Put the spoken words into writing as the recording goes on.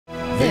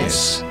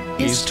This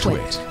is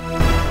TWiT.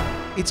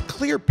 It's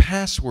clear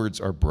passwords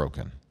are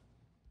broken.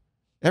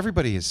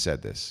 Everybody has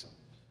said this.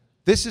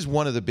 This is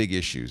one of the big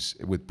issues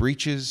with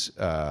breaches,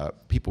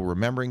 people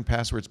remembering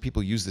passwords,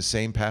 people use the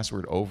same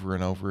password over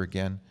and over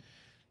again.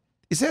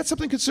 Is that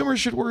something consumers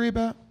should worry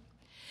about?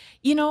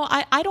 You know,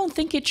 I don't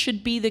think it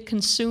should be the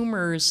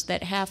consumers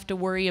that have to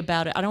worry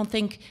about it. I don't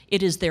think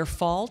it is their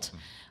fault.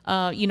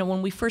 You know,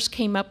 when we first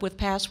came up with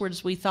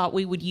passwords, we thought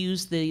we would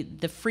use the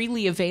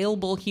freely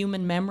available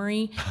human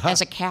memory as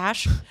a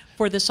cache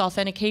for this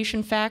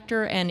authentication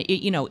factor, and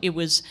it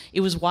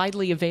was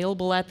widely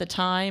available at the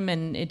time,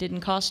 and it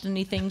didn't cost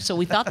anything. So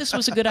we thought this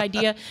was a good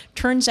idea.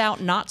 Turns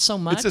out, not so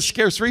much. It's a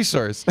scarce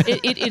resource.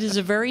 It is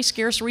a very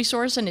scarce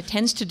resource, and it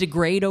tends to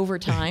degrade over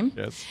time.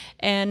 Yes.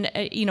 And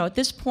you know, at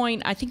this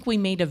point, I think we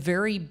made a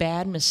very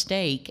bad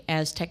mistake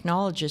as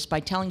technologists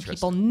by telling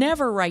people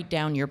never write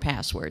down your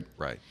password.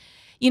 Right.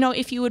 You know,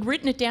 if you had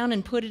written it down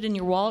and put it in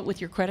your wallet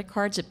with your credit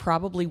cards, it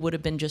probably would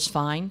have been just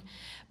fine.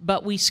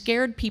 But we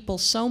scared people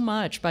so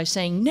much by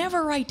saying,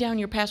 never write down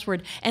your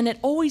password, and it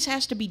always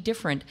has to be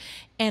different.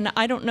 And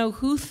I don't know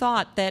who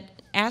thought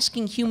that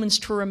asking humans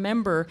to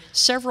remember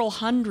several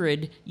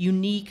hundred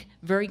unique,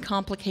 very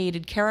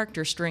complicated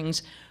character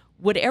strings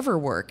would ever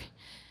work.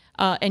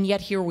 And yet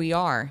here we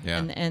are,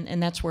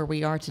 and that's where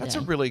we are today. That's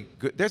a really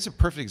good, that's a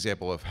perfect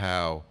example of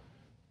how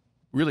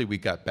really we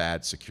got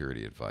bad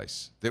security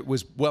advice that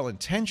was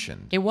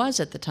well-intentioned. It was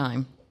at the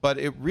time. But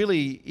it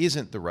really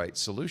isn't the right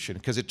solution,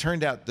 because it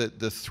turned out that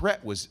the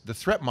threat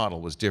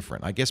model was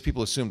different. I guess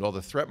people assumed, oh,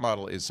 the threat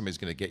model is somebody's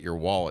going to get your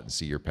wallet and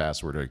see your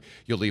password, or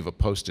you'll leave a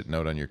Post-it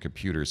note on your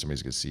computer,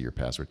 somebody's going to see your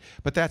password.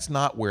 But that's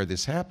not where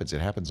this happens.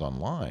 It happens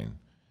online.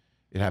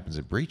 It happens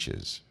in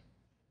breaches.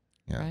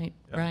 Yeah. Right,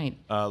 right.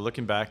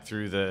 Looking back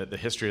through the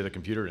history of the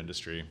computer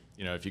industry,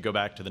 you know, if you go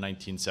back to the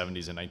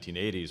 1970s and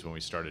 1980s when we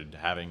started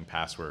having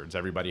passwords,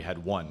 everybody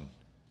had one.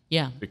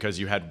 Yeah. Because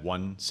you had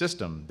one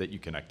system that you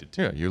connected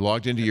to. Yeah, you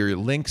logged into your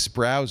Lynx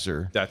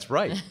browser. That's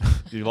right.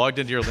 You logged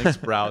into your Lynx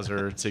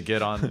browser to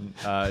get on,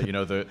 you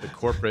know, the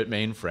corporate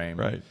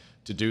mainframe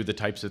to do the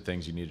types of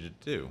things you needed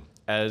to do.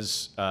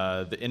 As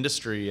the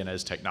industry and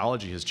as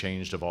technology has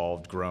changed,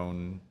 evolved,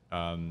 grown,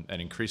 and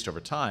increased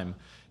over time,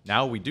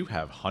 now we do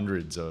have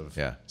hundreds of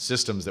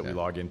systems that we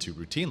log into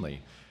routinely.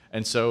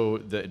 And so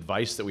the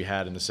advice that we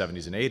had in the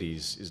 70s and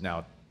 80s is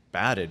now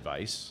bad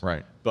advice,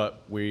 right?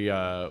 But we're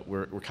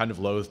kind of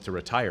loath to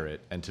retire it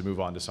and to move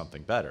on to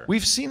something better.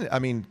 We've seen, I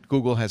mean,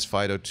 Google has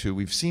FIDO2.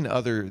 We've seen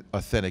other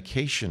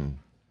authentication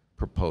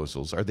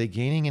proposals. Are they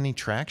gaining any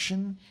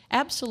traction?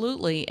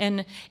 Absolutely.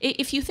 And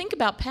if you think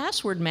about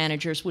password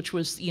managers, which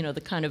was, you know,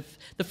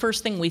 the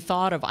first thing we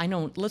thought of,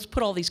 let's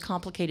put all these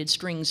complicated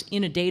strings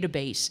in a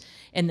database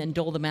and then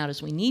dole them out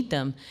as we need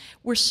them.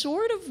 We're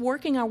sort of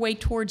working our way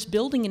towards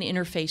building an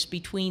interface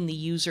between the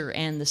user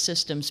and the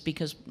systems,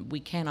 because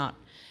we cannot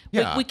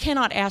we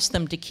cannot ask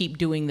them to keep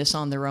doing this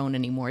on their own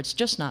anymore. It's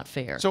just not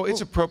fair. So it's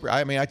appropriate.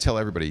 I mean, I tell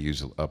everybody to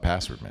use a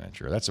password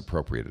manager. That's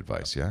appropriate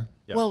advice, yeah?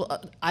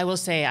 Well, I will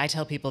say I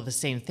tell people the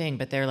same thing,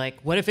 but they're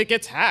like, what if it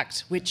gets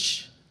hacked?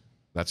 Which,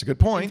 that's a good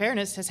point. in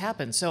fairness, has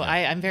happened. So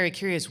I'm very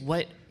curious,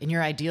 what, in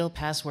your ideal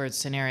password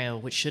scenario,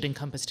 which should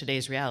encompass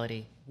today's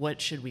reality, what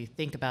should we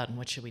think about and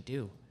what should we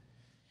do?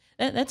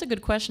 That's a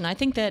good question. I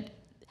think that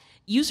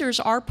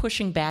users are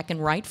pushing back,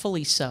 and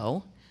rightfully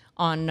so,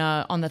 on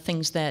the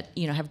things that,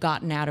 you know, have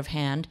gotten out of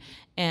hand,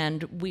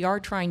 and we are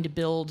trying to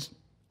build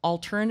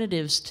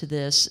alternatives to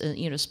this,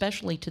 you know,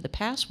 especially to the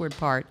password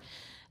part.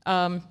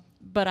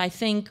 But I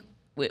think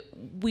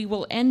we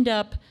will end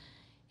up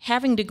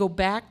having to go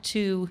back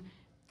to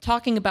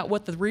talking about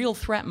what the real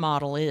threat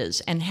model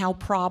is and how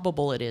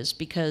probable it is,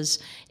 because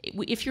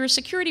if you're a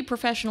security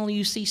professional,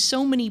 you see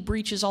so many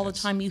breaches all the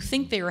time, you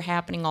think they are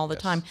happening all the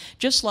time,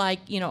 just like,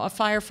 you know, a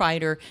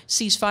firefighter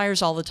sees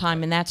fires all the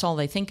time and that's all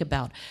they think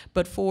about.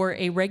 But for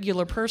a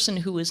regular person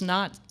who is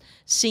not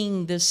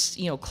seeing this,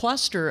 you know,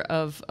 cluster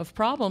of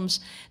problems,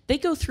 they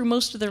go through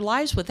most of their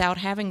lives without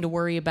having to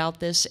worry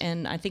about this,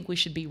 and I think we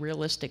should be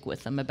realistic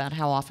with them about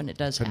how often it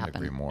does happen.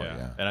 Couldn't agree more,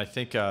 yeah. And I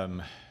think,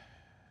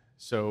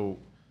 so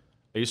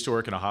I used to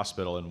work in a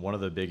hospital, and one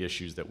of the big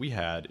issues that we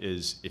had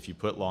is if you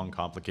put long,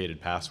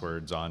 complicated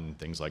passwords on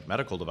things like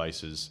medical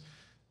devices,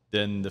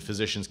 then the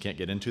physicians can't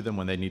get into them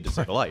when they need to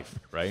save a life,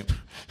 right?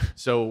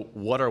 So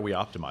what are we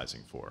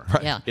optimizing for?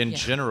 In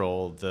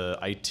general, the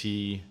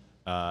IT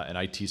and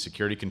IT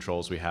security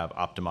controls we have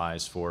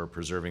optimized for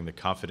preserving the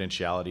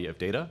confidentiality of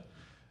data.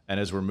 And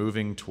as we're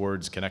moving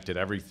towards connected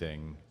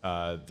everything,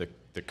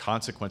 the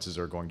consequences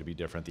are going to be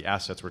different. The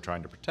assets we're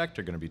trying to protect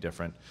are going to be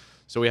different.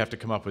 So we have to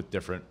come up with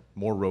different,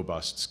 more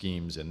robust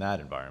schemes in that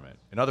environment.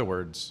 In other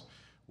words,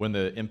 when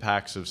the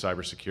impacts of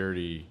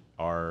cybersecurity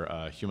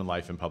are human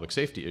life and public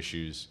safety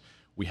issues,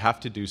 we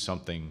have to do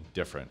something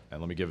different. And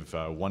let me give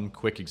one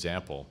quick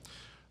example.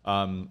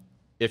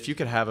 If you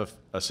could have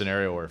a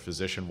scenario where a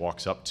physician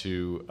walks up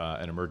to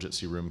an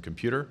emergency room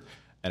computer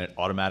and it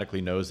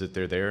automatically knows that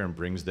they're there and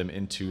brings them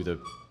into the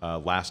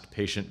last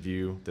patient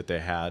view that they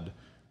had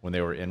when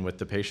they were in with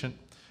the patient,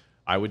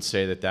 I would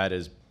say that that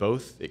is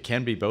both, it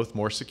can be both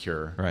more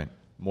secure,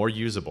 more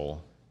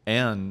usable,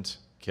 and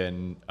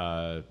can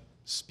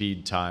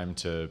speed time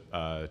to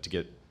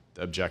get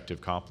the objective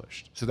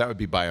accomplished. So that would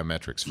be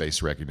biometrics,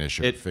 face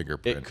recognition,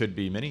 fingerprint. It could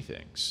be many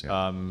things.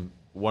 Yeah.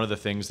 One of the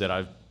things that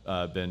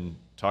I've been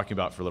talking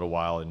about for a little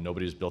while, and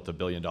nobody's built a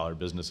billion-dollar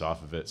business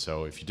off of it.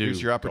 So if you do,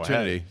 here's your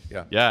opportunity. Go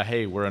ahead. Yeah.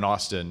 Hey, we're in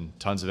Austin.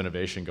 Tons of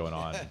innovation going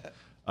on.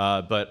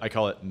 But I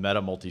call it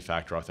meta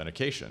multi-factor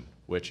authentication,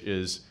 which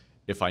is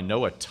if I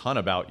know a ton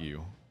about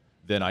you,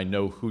 then I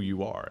know who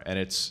you are, and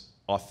it's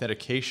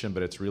authentication,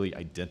 but it's really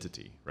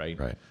identity, right?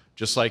 Right.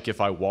 Just like if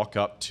I walk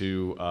up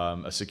to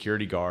a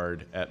security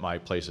guard at my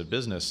place of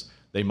business,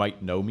 they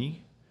might know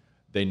me.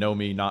 They know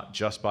me not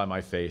just by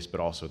my face, but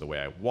also the way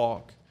I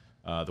walk,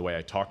 the way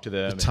I talk to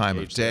them. The time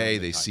of day,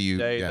 they see you.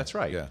 Yeah, Yeah, that's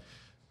right. yeah.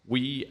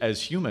 We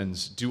as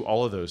humans do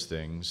all of those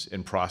things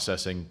in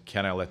processing,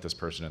 can I let this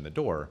person in the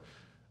door?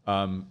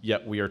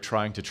 Yet we are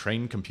trying to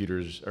train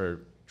computers or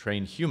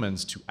train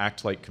humans to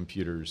act like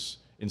computers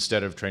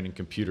instead of training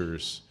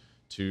computers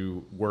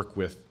to work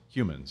with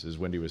humans, as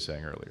Wendy was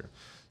saying earlier.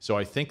 So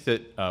I think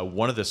that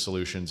one of the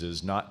solutions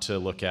is not to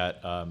look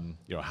at,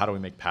 how do we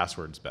make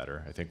passwords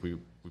better? I think we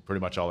pretty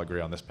much all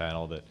agree on this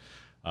panel that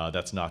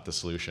that's not the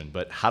solution.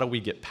 But how do we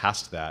get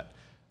past that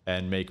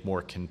and make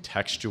more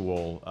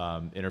contextual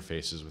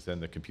interfaces within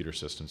the computer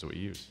systems that we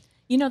use?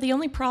 You know, the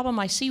only problem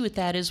I see with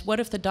that is what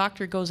if the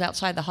doctor goes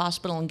outside the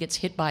hospital and gets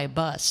hit by a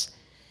bus?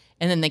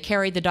 And then they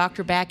carry the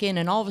doctor back in,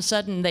 and all of a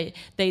sudden they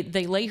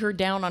lay her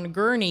down on a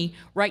gurney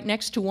right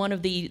next to one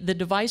of the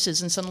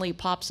devices, and suddenly it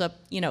pops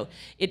up,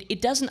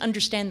 it doesn't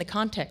understand the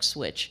context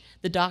switch.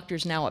 The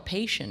doctor's now a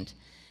patient,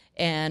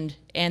 and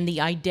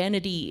the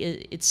identity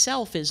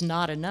itself is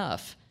not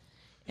enough.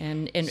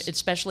 And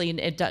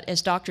especially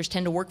as doctors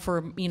tend to work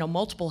for,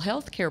 multiple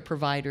healthcare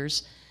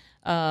providers,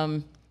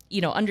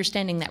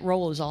 understanding that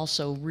role is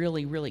also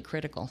really, really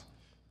critical.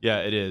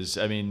 Yeah, it is.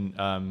 I mean,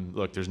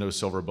 look, there's no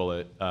silver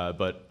bullet,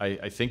 but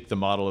I think the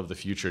model of the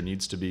future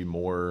needs to be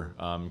more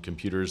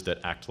computers that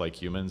act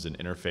like humans and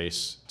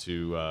interface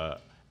to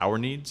our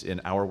needs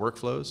in our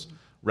workflows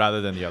rather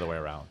than the other way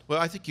around. Well,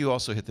 I think you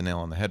also hit the nail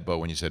on the head, Beau,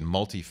 when you said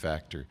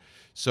multi-factor.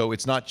 So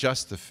it's not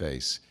just the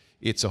face.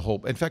 It's a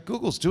whole. In fact,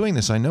 Google's doing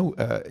this. I know,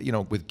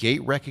 with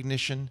gait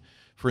recognition.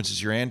 For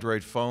instance, your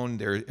Android phone,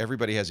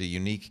 everybody has a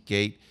unique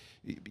gait.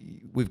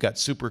 We've got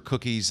super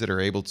cookies that are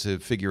able to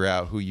figure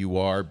out who you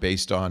are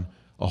based on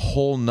a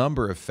whole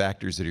number of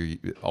factors that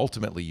are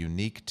ultimately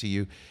unique to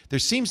you. There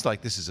seems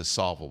like this is a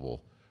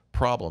solvable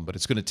problem, but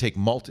it's going to take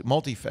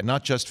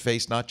not just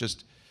face, not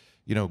just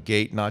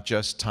gait, not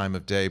just time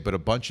of day, but a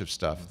bunch of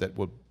stuff that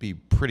will be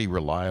pretty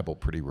reliable,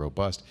 pretty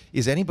robust.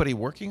 Is anybody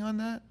working on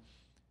that?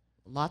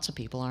 Lots of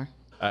people are.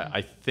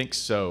 I think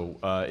so,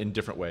 in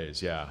different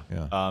ways, yeah.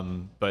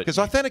 But because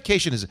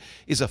authentication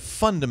is a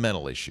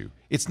fundamental issue.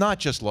 It's not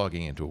just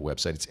logging into a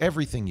website. It's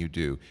everything you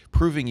do,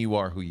 proving you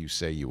are who you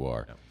say you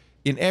are,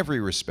 in every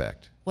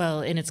respect.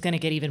 Well, and it's going to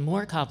get even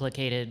more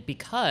complicated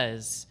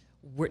because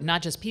we're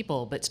not just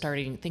people, but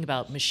think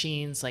about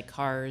machines like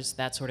cars,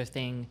 that sort of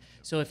thing.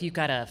 So if you've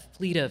got a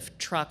fleet of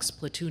trucks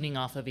platooning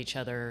off of each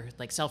other,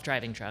 like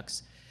self-driving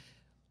trucks,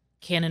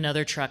 can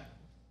another truck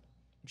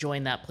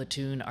join that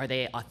platoon? Are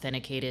they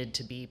authenticated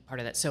to be part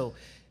of that? So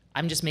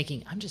I'm just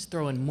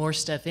throwing more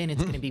stuff in.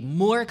 It's going to be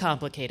more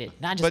complicated,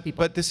 not just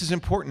people. But this is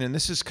important, and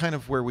this is kind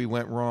of where we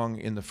went wrong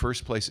in the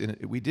first place.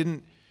 We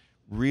didn't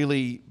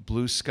really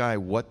blue sky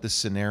what the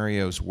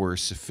scenarios were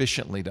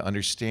sufficiently to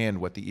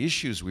understand what the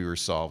issues we were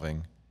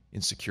solving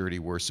in security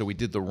were. So we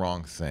did the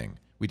wrong thing.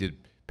 We did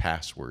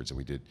passwords, and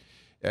we did,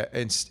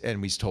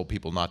 and we told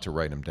people not to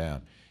write them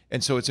down.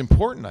 And so it's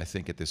important, I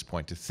think, at this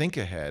point to think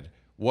ahead.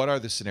 What are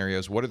the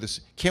scenarios?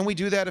 Can we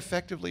do that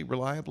effectively,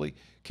 reliably?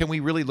 Can we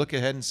really look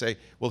ahead and say,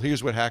 well,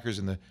 here's what hackers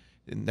in the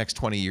next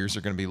 20 years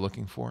are going to be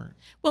looking for?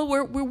 Well,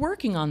 we're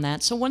working on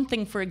that. So one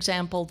thing, for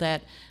example,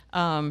 that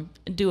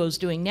Duo's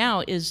doing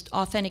now is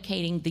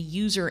authenticating the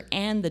user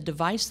and the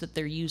device that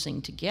they're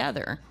using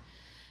together.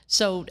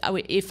 So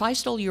if I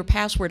stole your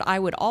password, I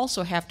would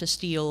also have to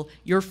steal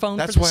your phone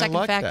for the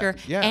second factor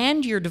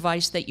and your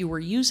device that you were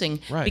using.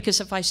 Right. Because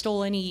if I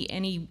stole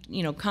any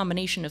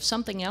combination of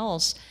something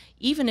else,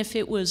 even if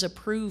it was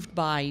approved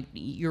by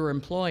your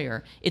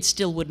employer, it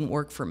still wouldn't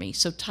work for me.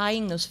 So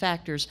tying those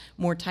factors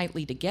more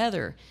tightly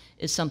together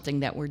is something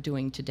that we're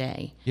doing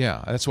today.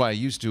 Yeah, that's why I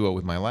use Duo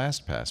with my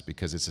LastPass,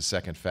 because it's a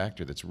second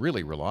factor that's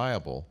really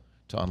reliable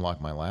to unlock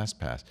my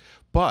LastPass.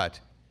 But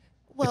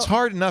it's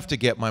hard enough to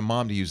get my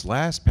mom to use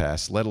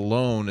LastPass, let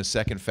alone a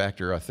second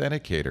factor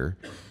authenticator.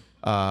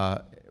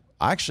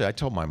 Actually, I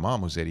told my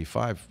mom, who's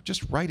 85,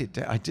 just write it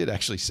down. I did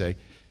actually say,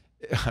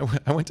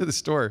 I went to the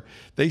store.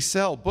 They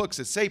sell books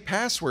that say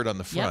password on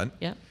the front.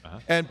 Yep.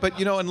 But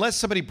unless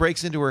somebody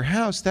breaks into her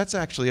house, that's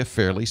actually a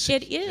fairly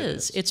secure. It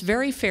is. It's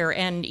very fair.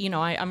 And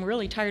I'm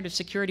really tired of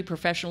security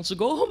professionals who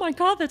go, "Oh my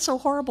God, that's so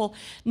horrible."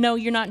 No,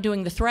 you're not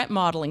doing the threat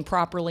modeling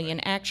properly,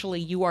 and actually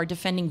you are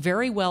defending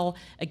very well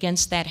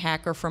against that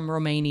hacker from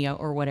Romania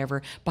or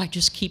whatever by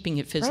just keeping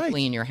it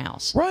physically in your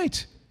house.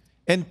 Right.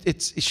 And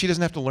she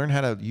doesn't have to learn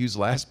how to use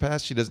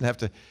LastPass. She doesn't have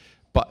to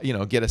but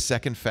get a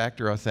second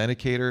factor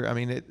authenticator. I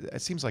mean,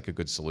 it seems like a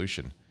good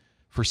solution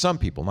for some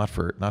people, not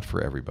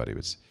for everybody.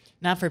 It's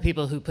Not for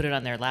people who put it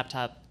on their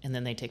laptop and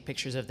then they take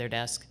pictures of their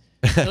desk.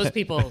 Those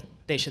people,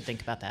 they should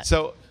think about that.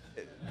 so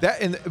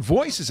that, and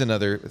voice is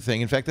another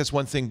thing. In fact, that's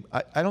one thing.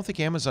 I don't think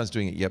Amazon's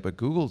doing it yet, but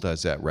Google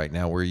does that right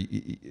now.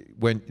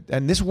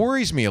 And this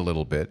worries me a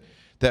little bit,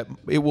 that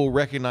it will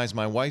recognize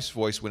my wife's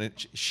voice when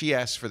she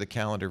asks for the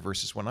calendar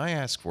versus when I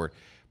ask for it.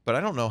 But I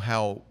don't know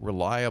how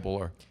reliable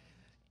or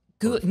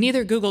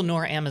Neither Google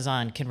nor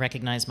Amazon can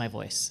recognize my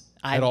voice.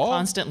 I'm all?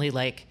 constantly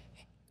like,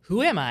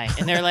 who am I?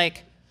 And they're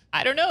like,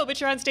 I don't know, but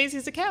you're on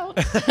Stacey's account.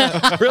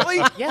 Really?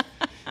 Yeah.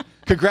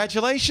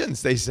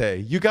 Congratulations, they say.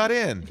 You got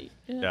in.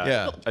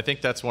 Yeah. I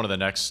think that's one of the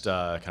next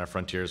kind of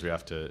frontiers we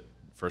have to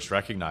first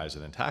recognize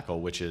and then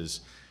tackle, which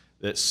is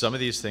that some of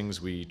these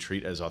things we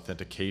treat as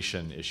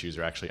authentication issues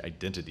are actually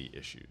identity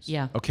issues.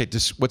 Yeah. Okay,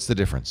 what's the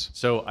difference?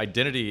 So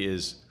identity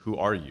is, who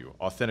are you?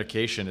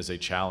 Authentication is a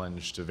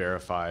challenge to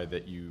verify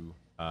that you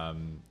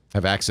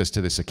Have access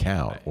to this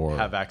account, or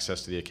have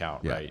access to the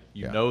account, Yeah, right?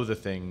 You yeah. know the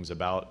things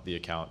about the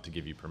account to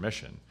give you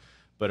permission.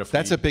 But if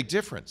that's a big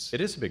difference.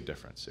 It is a big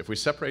difference. If we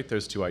separate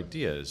those two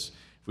ideas,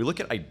 if we look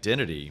at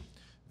identity,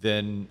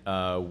 then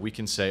we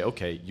can say,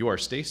 okay, you are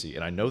Stacey,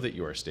 and I know that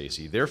you are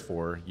Stacey.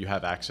 Therefore, you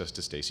have access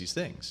to Stacey's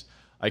things.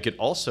 I could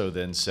also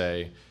then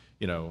say,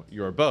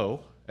 you're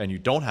Beau, and you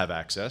don't have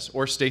access.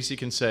 Or Stacey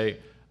can say,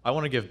 I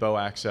want to give Beau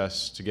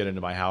access to get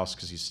into my house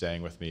because he's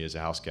staying with me as a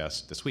house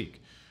guest this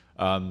week.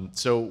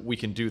 So we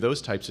can do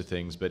those types of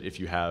things, but if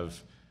you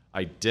have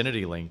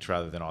identity linked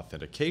rather than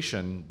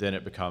authentication, then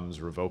it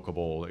becomes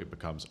revocable, it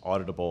becomes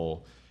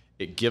auditable.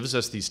 It gives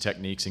us these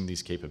techniques and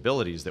these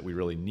capabilities that we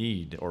really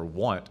need or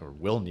want or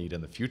will need in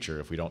the future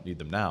if we don't need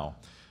them now,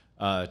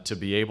 to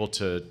be able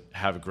to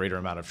have a greater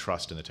amount of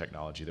trust in the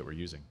technology that we're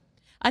using.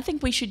 I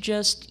think we should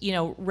just,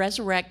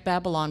 resurrect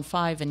Babylon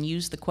 5 and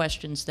use the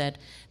questions that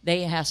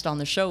they asked on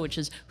the show, which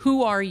is,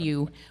 who are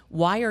you?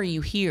 Why are you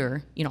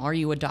here? Are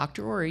you a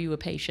doctor or are you a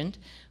patient?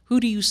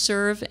 Who do you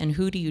serve and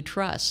who do you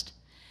trust?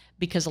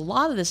 Because a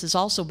lot of this is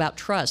also about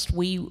trust.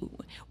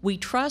 We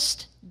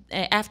trust,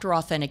 after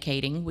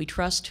authenticating, we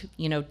trust,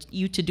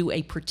 you to do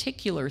a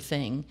particular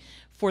thing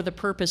for the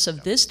purpose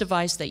of this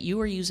device that you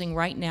are using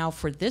right now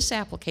for this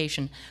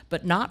application,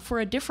 but not for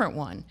a different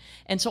one.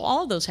 And so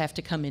all of those have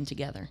to come in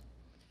together.